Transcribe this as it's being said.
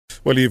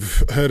Well,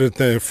 you've heard it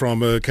there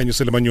from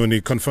Kanyisile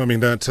Manyoni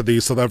confirming that the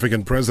South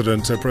African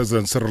President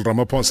Cyril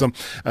Ramaphosa,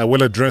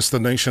 will address the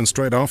nation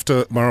straight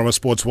after Marawa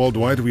Sports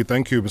Worldwide. We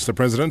thank you, Mr.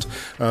 President,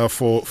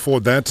 for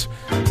that.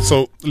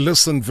 So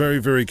listen very,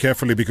 very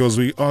carefully because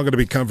we are going to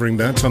be covering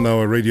that on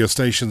our radio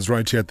stations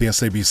right here at the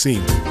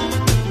SABC.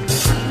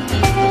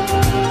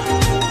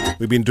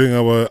 We've been doing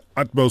our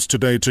utmost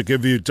today to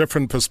give you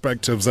different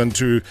perspectives and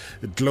to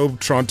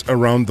globetrot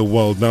around the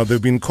world. Now, there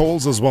have been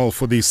calls as well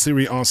for the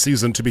Serie A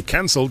season to be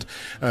cancelled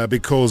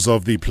because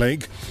of the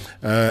plague,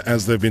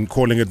 as they've been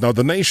calling it. Now,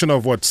 the nation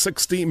of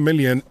 60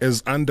 million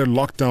is under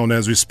lockdown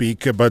as we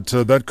speak, but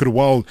that could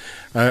well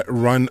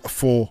run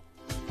for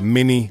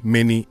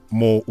many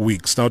more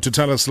weeks. Now, to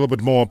tell us a little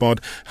bit more about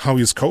how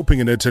he's coping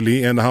in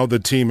Italy and how the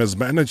team has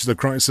managed the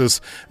crisis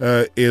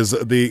is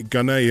the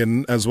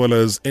Ghanaian as well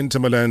as Inter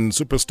Milan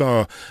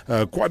superstar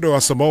Kwadwo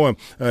Asamoah.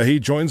 He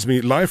joins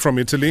me live from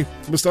Italy.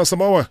 Mr.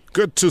 Asamoah,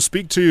 good to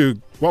speak to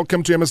you.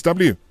 Welcome to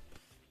MSW.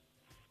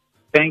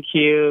 Thank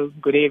you.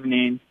 Good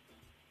evening.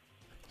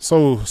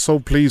 So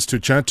pleased to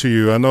chat to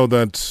you. I know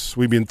that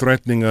we've been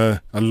threatening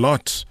a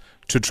lot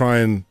to try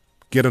and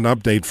get an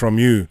update from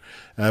you.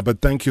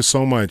 But thank you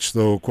so much,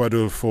 though,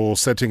 Kwadwo, for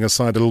setting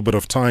aside a little bit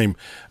of time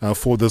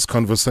for this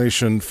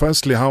conversation.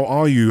 Firstly, how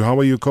are you? How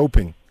are you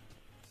coping?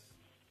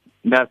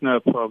 That's no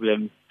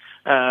problem.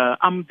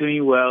 I'm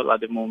doing well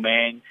at the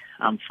moment.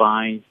 I'm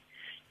fine.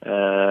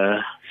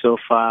 So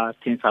far,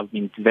 things have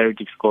been very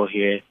difficult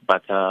here,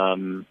 but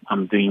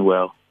I'm doing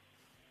well.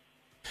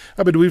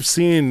 But we've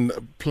seen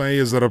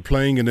players that are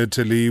playing in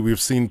Italy. We've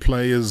seen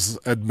players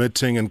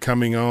admitting and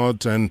coming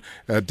out and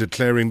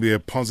declaring their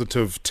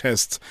positive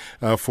tests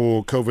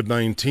for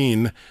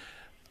COVID-19.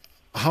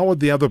 How are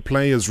the other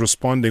players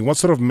responding? What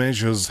sort of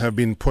measures have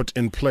been put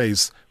in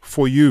place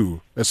for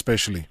you,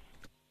 especially?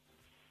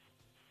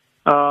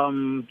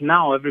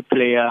 Now every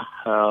player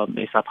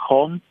is at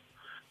home.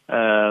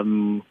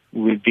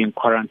 We've been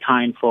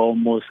quarantined for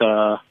almost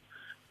 3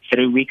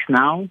 weeks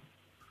now.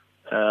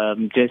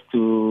 Just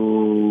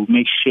to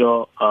make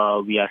sure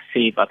we are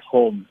safe at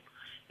home.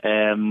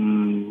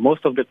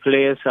 Most of the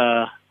players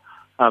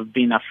have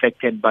been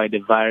affected by the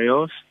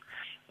virus,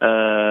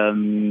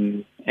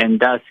 and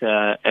that's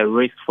a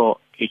risk for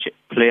each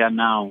player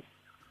now.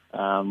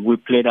 We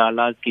played our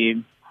last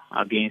game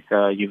against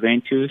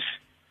Juventus,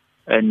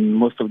 and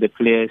most of the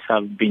players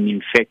have been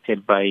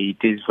infected by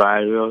this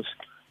virus,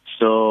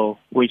 so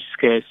which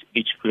scares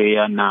each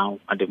player now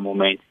at the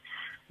moment.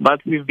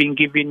 But we've been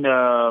given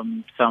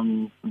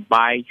some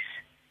bikes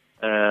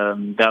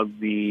that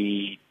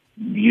we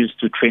use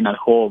to train at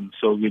home.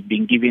 So we've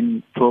been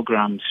given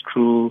programs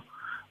through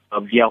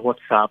via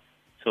WhatsApp.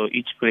 So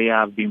each player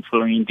has been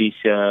following this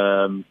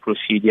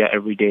procedure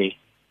every day.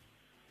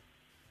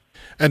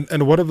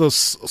 And what are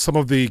some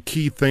of the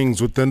key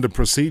things within the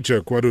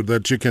procedure, Kwadwo,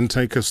 that you can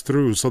take us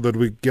through so that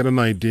we get an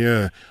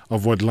idea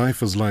of what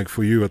life is like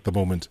for you at the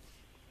moment?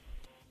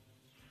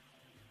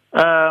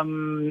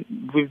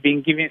 We've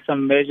been giving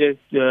some measures.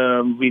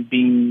 We've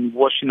been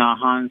washing our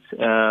hands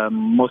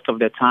most of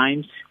the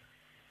times,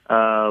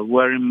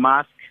 wearing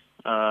masks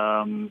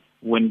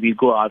when we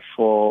go out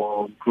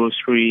for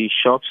grocery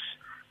shops,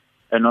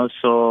 and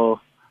also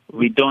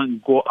we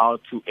don't go out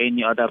to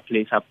any other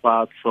place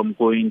apart from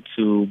going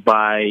to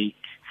buy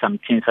some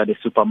things at the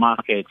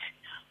supermarket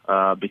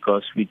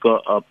because we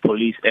got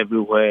police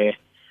everywhere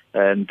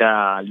and they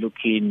are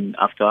looking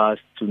after us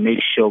to make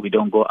sure we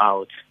don't go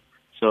out.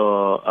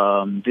 So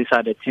these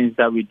are the things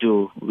that we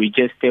do. We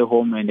just stay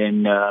home and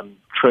then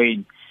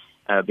train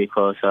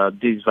because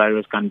this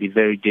virus can be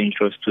very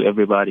dangerous to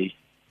everybody.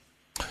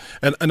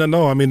 And I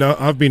know,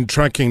 I've been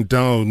tracking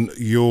down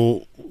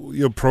your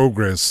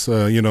progress,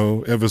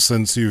 ever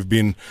since you've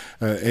been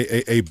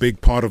a big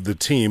part of the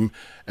team.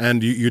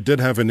 And you did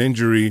have an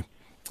injury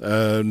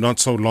not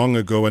so long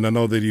ago, and I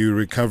know that you're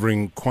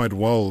recovering quite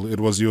well.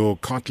 It was your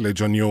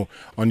cartilage on your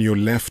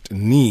left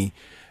knee.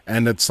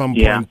 And at some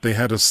point, they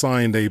had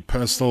assigned a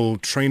personal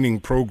training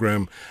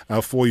program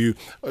for you.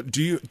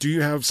 Do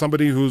you have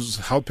somebody who's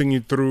helping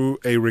you through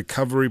a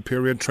recovery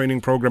period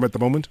training program at the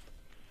moment?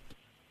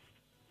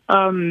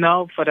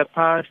 No, for the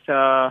past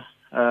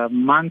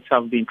months,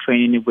 I've been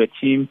training with a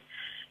team,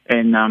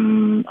 and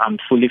I'm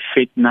fully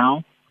fit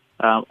now.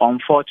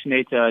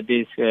 Unfortunately,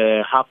 this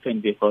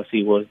happened because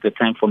it was the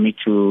time for me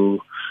to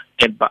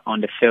get back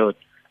on the field,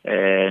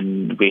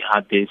 and we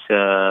had this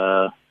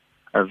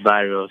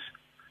virus.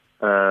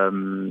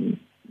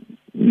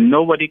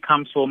 Nobody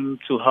comes home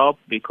to help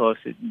because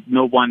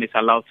no one is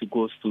allowed to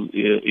go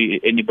to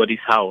anybody's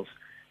house.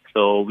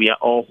 So we are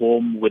all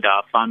home with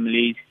our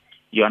families.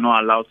 You are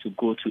not allowed to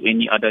go to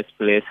any other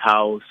player's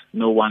house.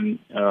 No one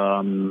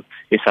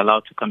is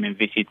allowed to come and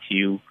visit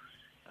you.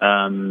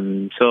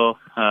 So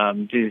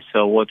this is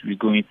what we're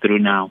going through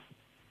now.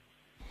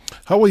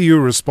 How are you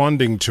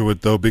responding to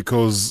it, though?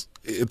 Because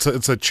it's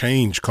a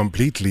change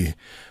completely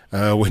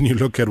when you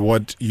look at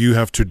what you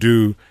have to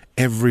do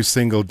every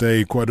single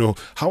day. Kwadwo,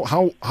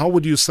 how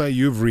would you say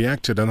you've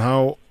reacted, and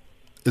how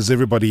is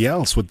everybody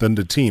else within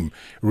the team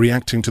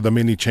reacting to the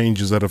many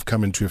changes that have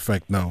come into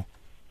effect now?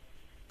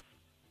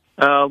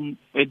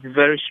 It's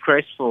very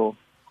stressful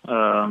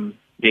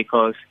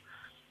because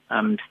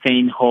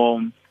staying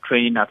home,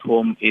 training at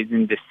home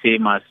isn't the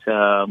same as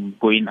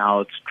going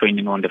out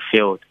training on the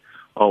field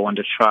or on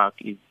the track.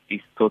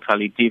 It's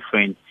totally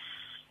different.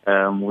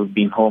 We've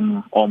been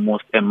home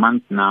almost a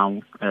month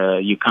now.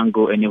 You can't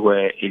go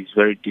anywhere. It's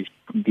very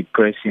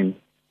depressing.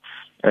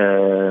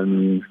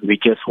 We're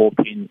just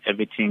hoping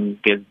everything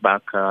gets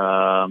back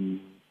to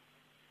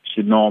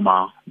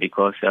normal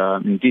because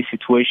in this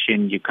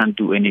situation, you can't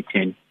do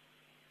anything.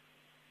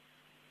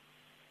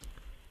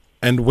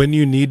 And when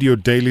you need your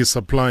daily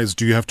supplies,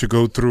 do you have to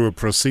go through a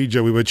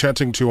procedure? We were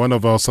chatting to one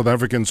of our South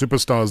African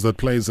superstars that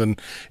plays in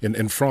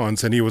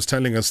France, and he was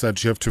telling us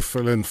that you have to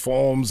fill in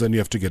forms and you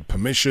have to get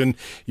permission.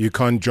 You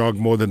can't jog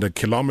more than 1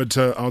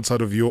 kilometer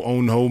outside of your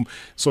own home.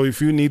 So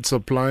if you need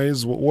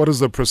supplies, what is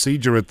the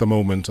procedure at the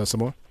moment,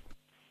 Asamoah?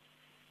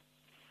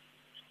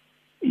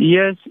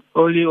 Yes,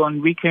 only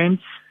on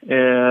weekends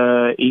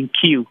in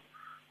queue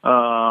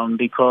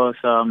because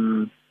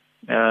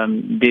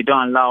they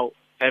don't allow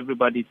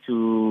everybody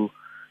to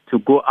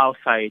go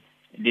outside.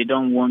 They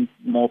don't want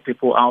more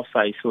people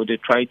outside, so they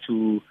try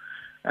to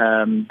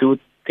do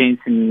things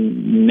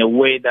in a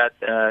way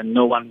that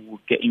no one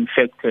will get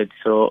infected.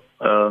 So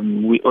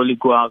we only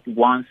go out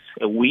once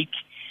a week,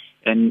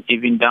 and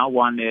even that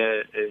one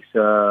is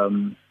a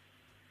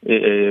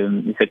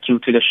queue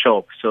to the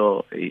shop.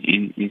 So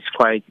it's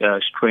quite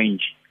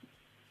strange.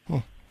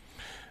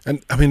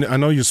 And I mean, I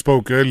know you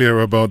spoke earlier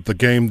about the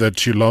game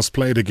that you last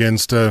played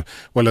against, as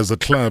a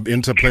club,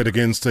 Inter played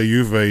against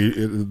Juve,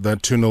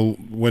 that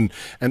 2-0 win.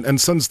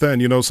 And since then,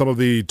 you know, some of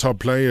the top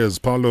players,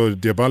 Paulo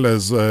Dybala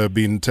has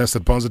been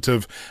tested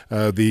positive.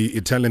 The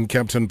Italian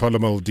captain, Paolo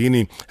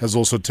Maldini, has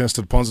also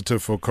tested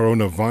positive for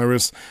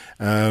coronavirus.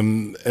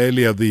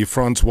 Earlier, the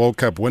France World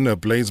Cup winner,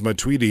 Blaise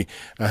Matuidi,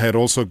 had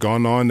also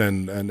gone on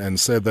and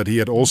said that he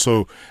had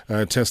also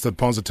tested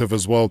positive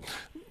as well.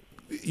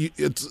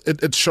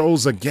 It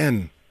shows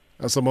again,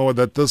 Asamoah,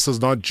 that this is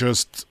not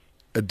just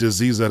a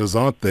disease that is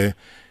out there.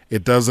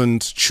 It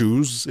doesn't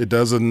choose. It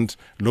doesn't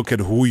look at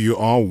who you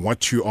are,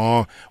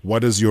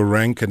 what is your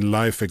rank in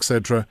life,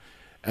 etc.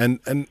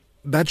 And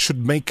that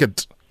should make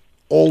it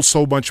all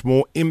so much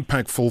more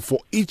impactful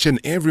for each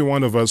and every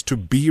one of us to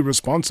be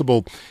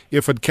responsible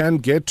if it can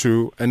get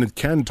to and it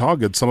can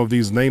target some of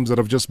these names that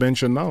I've just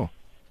mentioned now.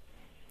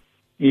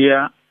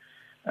 Yeah.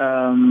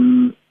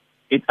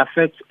 It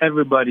affects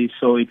everybody,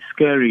 so it's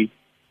scary.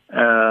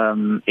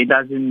 It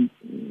doesn't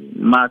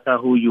matter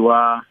who you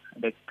are,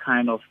 the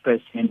kind of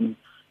person,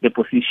 the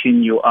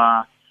position you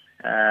are.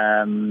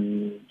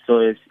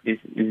 So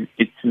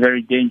it's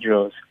very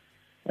dangerous.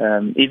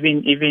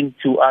 Even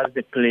to us,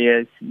 the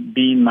players,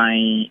 being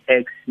my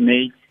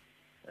ex-mate,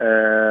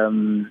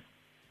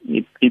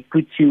 it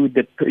puts you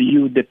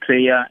the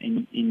player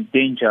in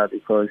danger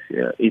because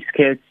it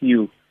scares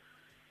you.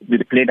 We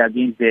played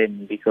against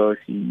them because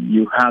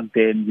you hug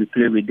them, you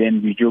play with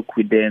them, you joke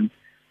with them,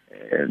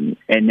 and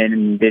then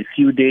in the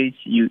few days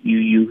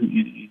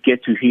you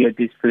get to hear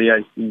this player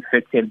is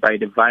infected by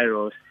the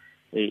virus.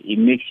 It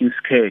makes you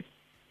scared,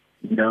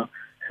 you know.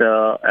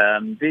 So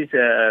this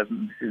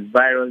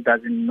virus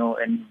doesn't know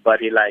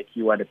anybody, like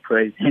you are the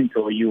president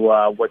or you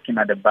are working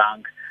at the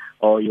bank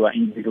or you are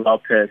an individual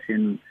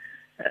person.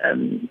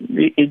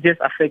 It just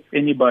affects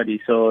anybody.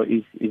 So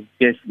it's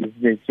just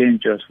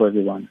dangerous for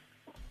everyone.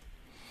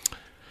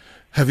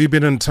 Have you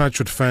been in touch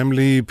with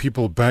family,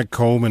 people back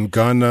home in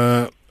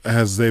Ghana?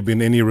 Has there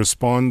been any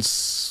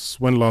response?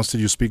 When last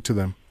did you speak to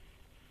them?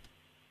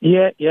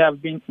 Yeah,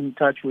 I've been in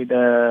touch with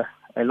a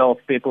lot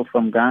of people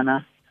from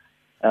Ghana.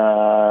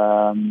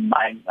 I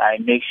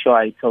make sure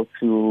I talk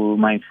to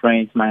my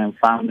friends, my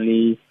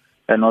family,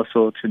 and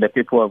also to the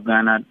people of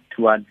Ghana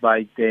to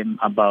advise them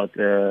about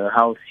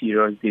how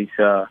serious this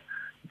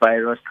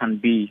virus can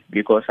be,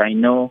 because I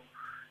know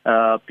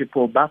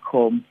people back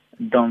home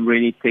don't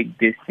really take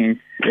these things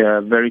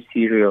very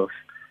serious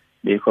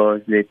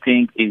because they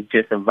think it's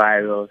just a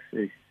virus,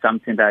 it's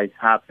something that is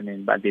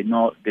happening, but they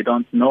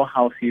don't know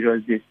how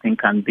serious this thing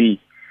can be.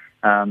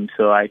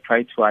 So I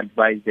try to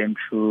advise them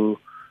through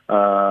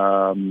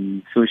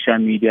social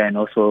media and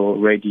also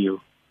radio.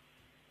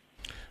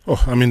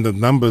 Oh, I mean, the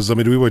numbers. I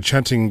mean, we were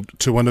chatting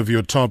to one of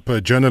your top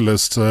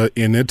journalists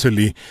in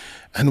Italy,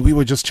 and we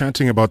were just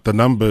chatting about the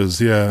numbers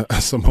here.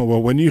 Asamoah,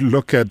 when you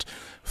look at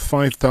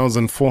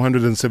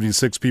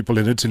 5,476 people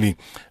in Italy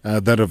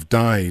that have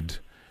died,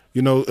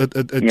 you know,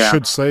 it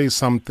should say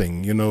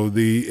something. You know,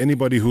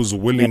 anybody who's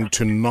willing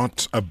to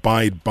not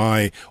abide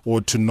by or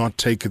to not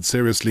take it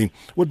seriously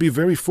would be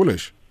very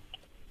foolish.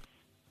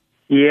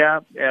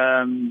 Yeah,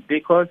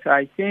 because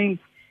I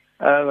think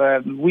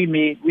we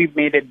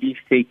made a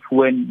mistake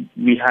when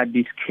we had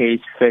this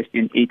case first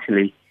in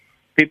Italy.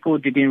 People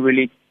didn't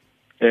really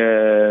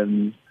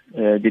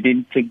they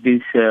didn't take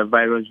this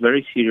virus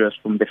very serious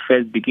from the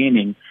first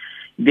beginning.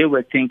 They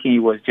were thinking it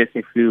was just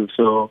a flu.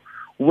 So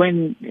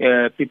when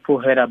people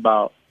heard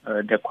about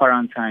the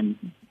quarantine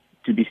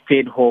to be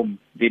stayed home,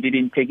 they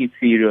didn't take it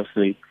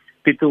seriously.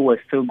 People were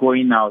still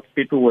going out.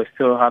 People were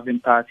still having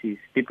parties.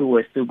 People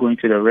were still going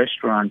to the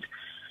restaurants.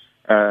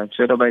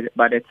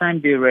 By the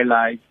time they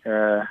realized,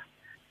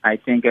 I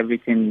think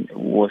everything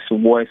was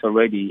worse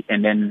already.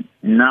 And then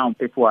now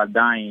people are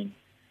dying.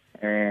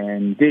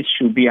 And this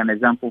should be an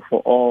example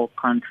for all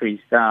countries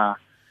that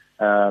are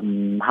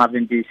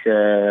having this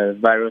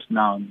virus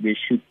now. They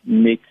should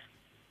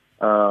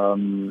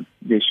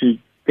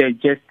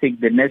just take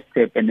the next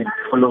step and then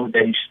follow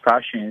the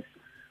instructions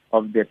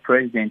of the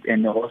president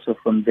and also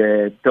from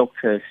the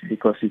doctors,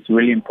 because it's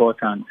really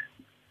important.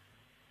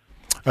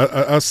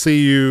 I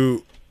see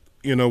you,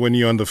 when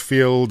you're on the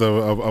field.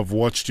 I've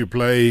watched you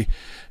play,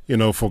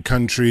 for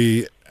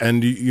country,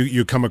 and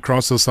you come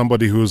across as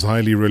somebody who's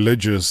highly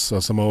religious,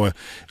 Asamoah.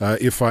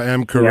 If I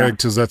am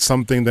correct, Is that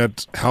something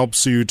that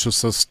helps you to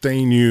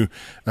sustain you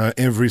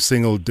every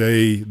single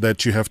day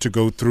that you have to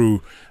go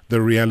through the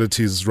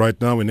realities right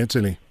now in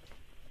Italy?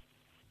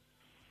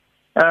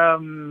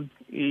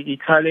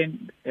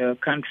 Italian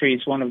country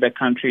is one of the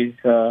countries,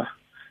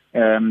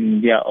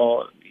 they are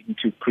all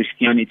into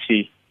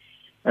Christianity.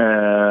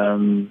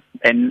 And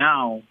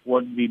now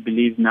what we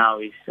believe now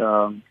is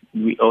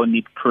we all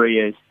need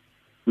prayers.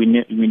 We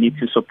need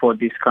to support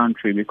this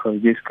country,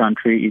 because this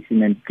country is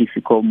in a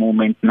difficult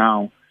moment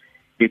now,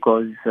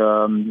 because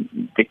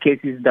the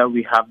cases that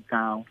we have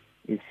now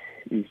is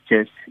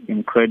just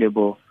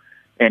incredible.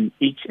 And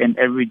each and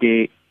every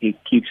day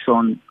it keeps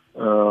on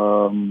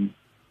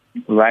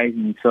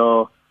rising.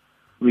 So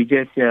we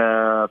just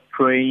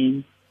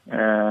praying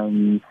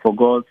for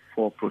God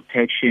for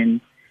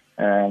protection,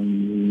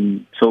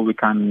 so we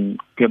can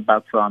get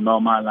back to our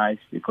normal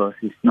lives, because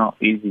it's not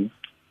easy.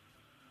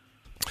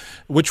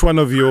 Which one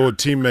of your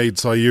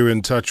teammates are you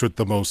in touch with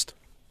the most?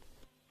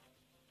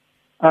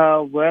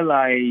 Well,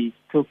 I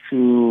talk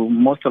to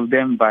most of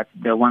them, but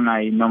the one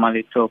I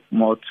normally talk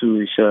more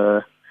to is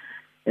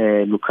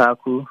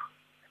Lukaku,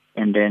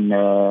 and then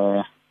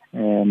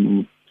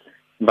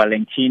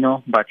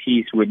Valentino, but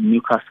he's with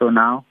Newcastle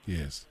now.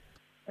 Yes.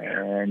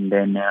 And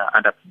then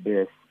other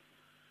players.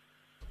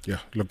 Yeah,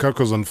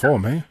 Lukaku's on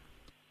form, eh?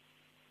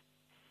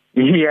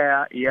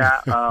 Yeah.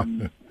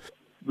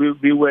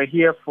 We were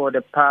here for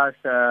the past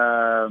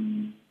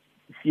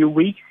few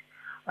weeks,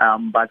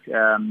 but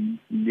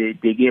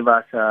they gave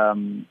us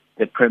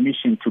the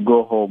permission to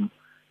go home.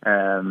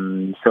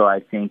 So I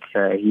think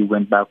he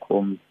went back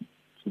home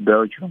to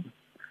Belgium.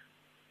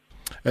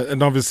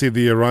 And obviously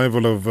the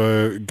arrival of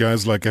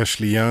guys like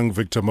Ashley Young,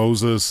 Victor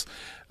Moses,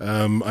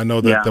 I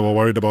know that they were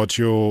worried about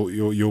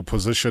your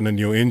position and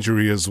your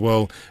injury as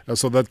well.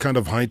 So that kind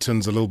of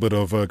heightens a little bit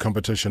of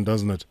competition,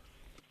 doesn't it?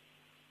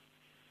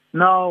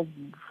 No,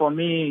 for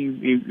me,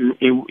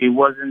 it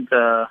wasn't.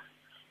 I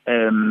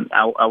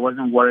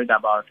wasn't worried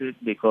about it,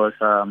 because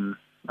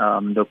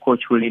the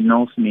coach really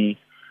knows me.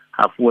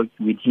 I've worked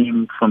with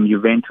him from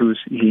Juventus.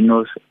 He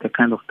knows the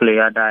kind of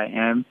player that I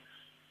am.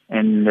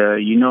 And,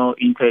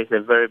 Inter is a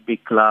very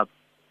big club.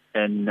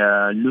 And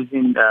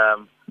losing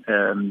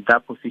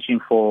that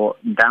position for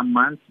that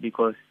month,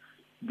 because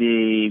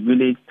they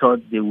really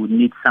thought they would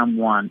need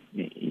someone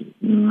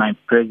in my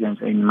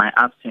presence, in my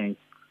absence,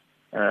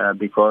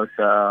 because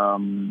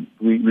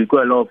we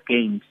got a lot of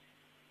games.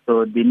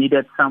 So they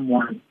needed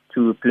someone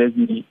to replace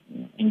me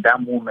in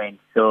that moment.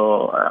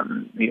 So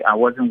I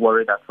wasn't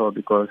worried at all,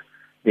 because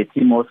the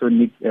team also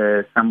needs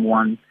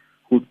someone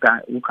who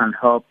can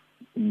help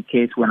in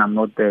case when I'm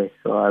not there.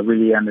 So I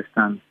really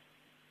understand.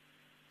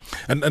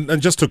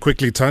 And just to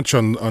quickly touch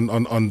on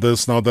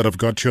this, now that I've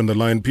got you on the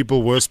line,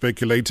 people were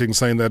speculating,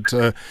 saying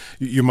that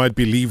you might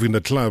be leaving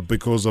the club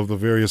because of the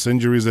various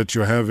injuries that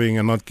you're having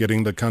and not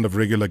getting the kind of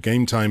regular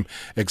game time,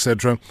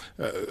 etc.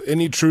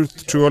 Any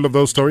truth to all of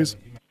those stories?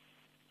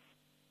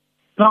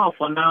 No,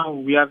 for now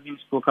we haven't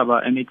spoke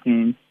about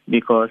anything,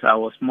 because I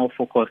was more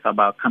focused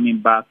about coming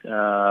back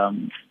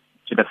to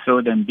the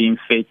field and being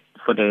fit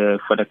for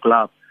the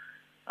club.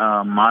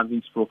 I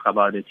haven't spoke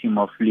about the team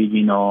of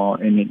leaving or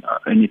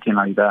anything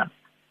like that.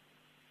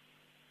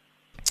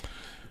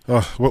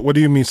 What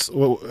do you miss?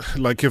 Well,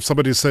 like if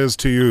somebody says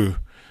to you,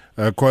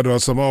 Kwadwo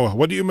Asamoah,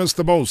 what do you miss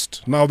the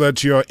most now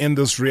that you're in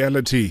this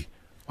reality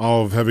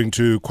of having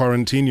to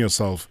quarantine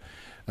yourself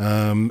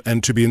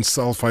and to be in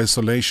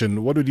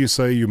self-isolation? What would you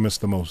say you miss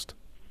the most?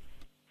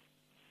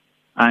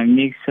 I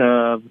miss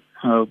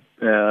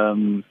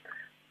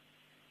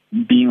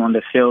being on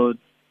the field,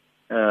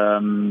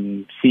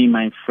 seeing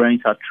my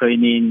friends are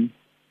training,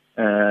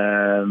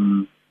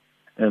 my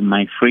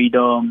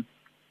freedom,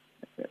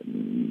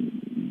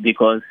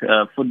 because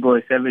football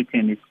is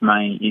everything. It's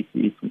my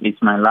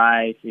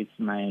life. It's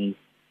my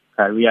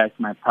career. It's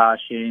my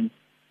passion.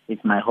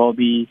 It's my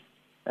hobby.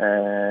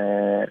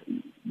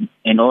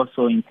 And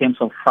also in terms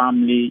of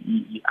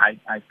family, I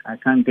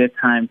can't get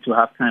time to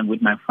have time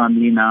with my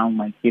family now.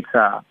 My kids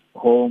are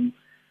home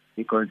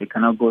because they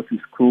cannot go to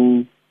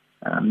school.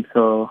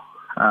 So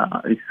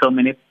it's so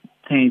many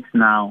things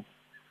now,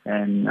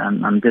 and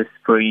I'm just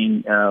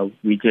praying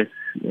we just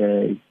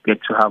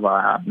get to have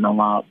our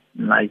normal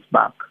life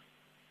back.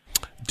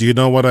 Do you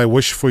know what I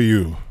wish for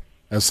you,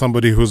 as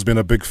somebody who's been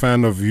a big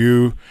fan of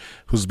you,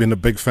 who's been a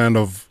big fan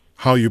of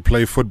how you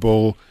play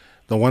football,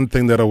 The one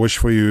thing that I wish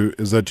for you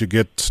is that you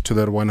get to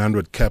that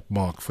 100 cap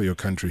mark for your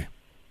country.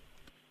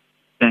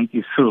 Thank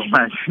you so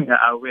much.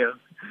 I will.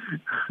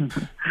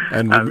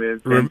 And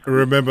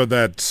remember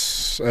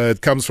that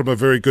it comes from a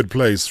very good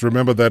place.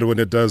 Remember that when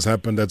it does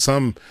happen, that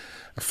some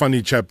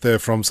funny chap there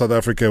from South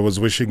Africa was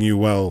wishing you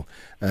well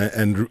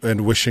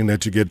and wishing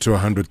that you get to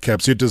 100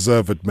 caps. You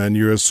deserve it, man.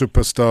 You're a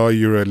superstar.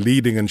 You're a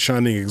leading and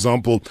shining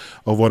example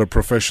of what a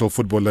professional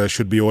footballer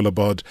should be all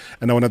about.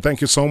 And I want to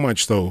thank you so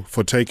much, though,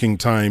 for taking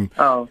time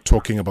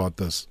talking about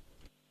this.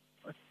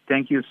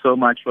 Thank you so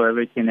much for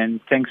everything, and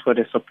thanks for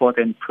the support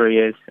and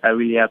prayers. I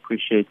really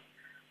appreciate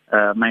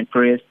my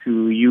prayers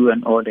to you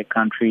and all the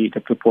country,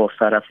 the people of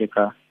South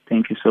Africa.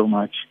 Thank you so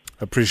much.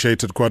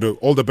 Appreciate it, Kwadwo.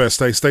 All the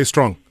best. Stay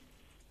strong.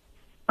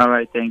 All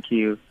right, thank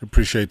you.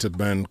 Appreciate it,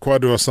 man.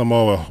 Kwadwo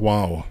Asamoah,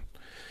 wow.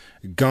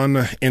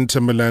 Ghana Inter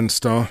Milan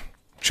star,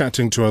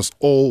 chatting to us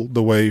all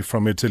the way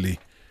from Italy.